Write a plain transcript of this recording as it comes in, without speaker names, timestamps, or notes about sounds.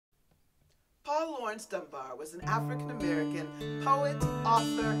Laurence Dunbar was an African-American poet,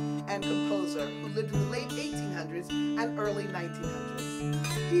 author, and composer who lived in the late 1800s and early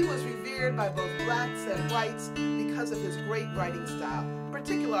 1900s. He was revered by both blacks and whites because of his great writing style,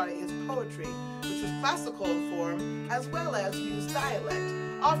 particularly his poetry, which was classical in form as well as used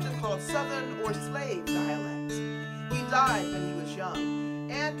dialect, often called Southern or slave dialects. He died when he was young,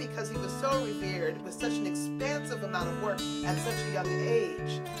 and because he was so revered with such an expansive amount of work at such a young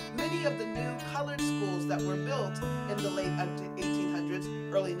age, many of the new colored schools that were built in the late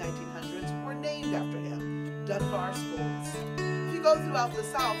 1800s, early 1900s were named after him, Dunbar schools. If you go throughout the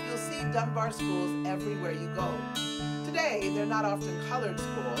South, you'll see Dunbar schools everywhere you go. Today, they're not often colored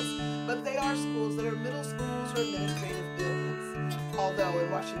schools, but they are schools that are middle schools or administrative buildings. Although in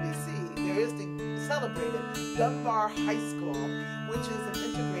Washington, D.C., there is the celebrated Dunbar High School, which is an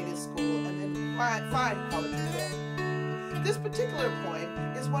integrated school and in fine quality today. This particular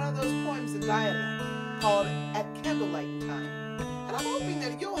poem is one of those poems in dialect called At Candle-Lightin Time. And I'm hoping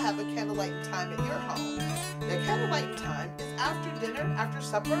that you'll have a candle-lighting time at your home. The candle-lighting time is after dinner, after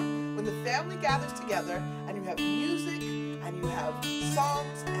supper, when the family gathers together and you have music and you have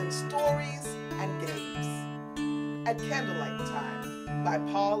songs and stories and games. At Candle-Lightin Time by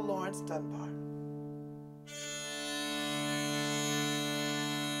Laurence Dunbar.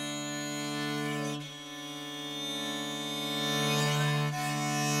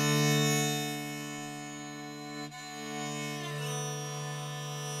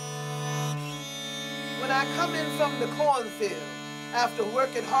 When I come in from the cornfield after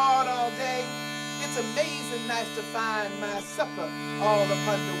working hard all day, it's amazing nice to find my supper all up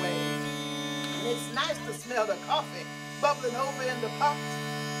underway. And it's nice to smell the coffee bubbling over in the pot,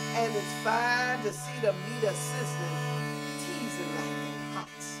 and it's fine to see the meat a-sizzling, teasing like them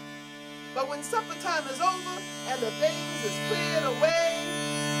hot. But when supper time is over and the things is cleared away,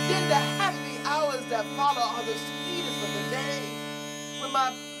 then the happy hours that follow are the sweetest of the day. When my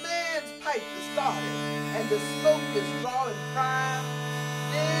man's pipe is started and the smoke is drawing prime,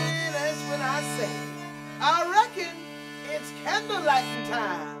 then that's when I say, I reckon it's candle-lighting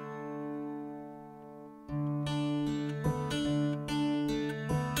time.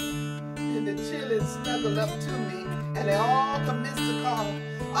 And the children snuggle up to me and they all commence to call,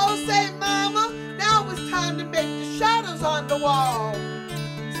 oh, say, mama, now it's time to make the shadows on the wall.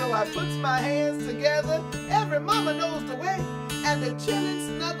 So I puts my hands together, every mama knows the way, and the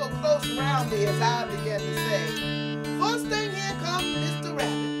children snuggle close around me as I begin to say, first thing here comes Mr.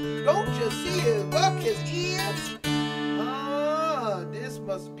 Rabbit. Don't you see his work his ears? Ah, this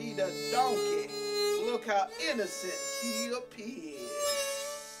must be the donkey. Look how innocent he appears.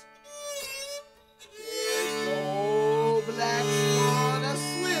 There's no black swan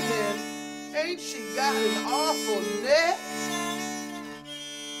a-swimming. Ain't she got an awful net?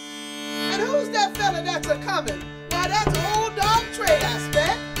 And who's that fella that's a-coming? Why, that's old dog Trade, I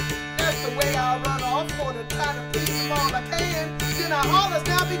expect. That's the way I run off for to try to please them all I can. Then I hollers,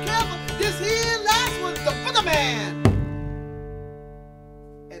 now be careful, this here last one's the booger man.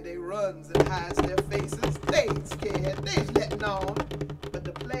 And they runs and hides their faces. They ain't scared, they's letting on. But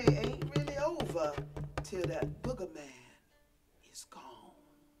the play ain't really over till that booger man is gone.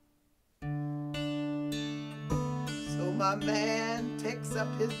 So my man takes up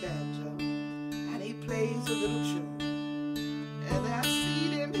his banjo and he plays a little tune. And I see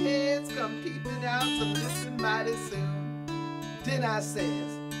them heads come peeping out to listen mighty soon. Then I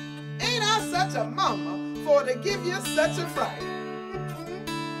says, ain't I such a mama for to give you such a fright?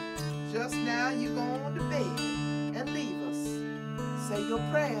 Just now you go on to bed and leave us. Say your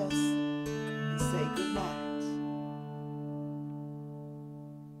prayers and say good night.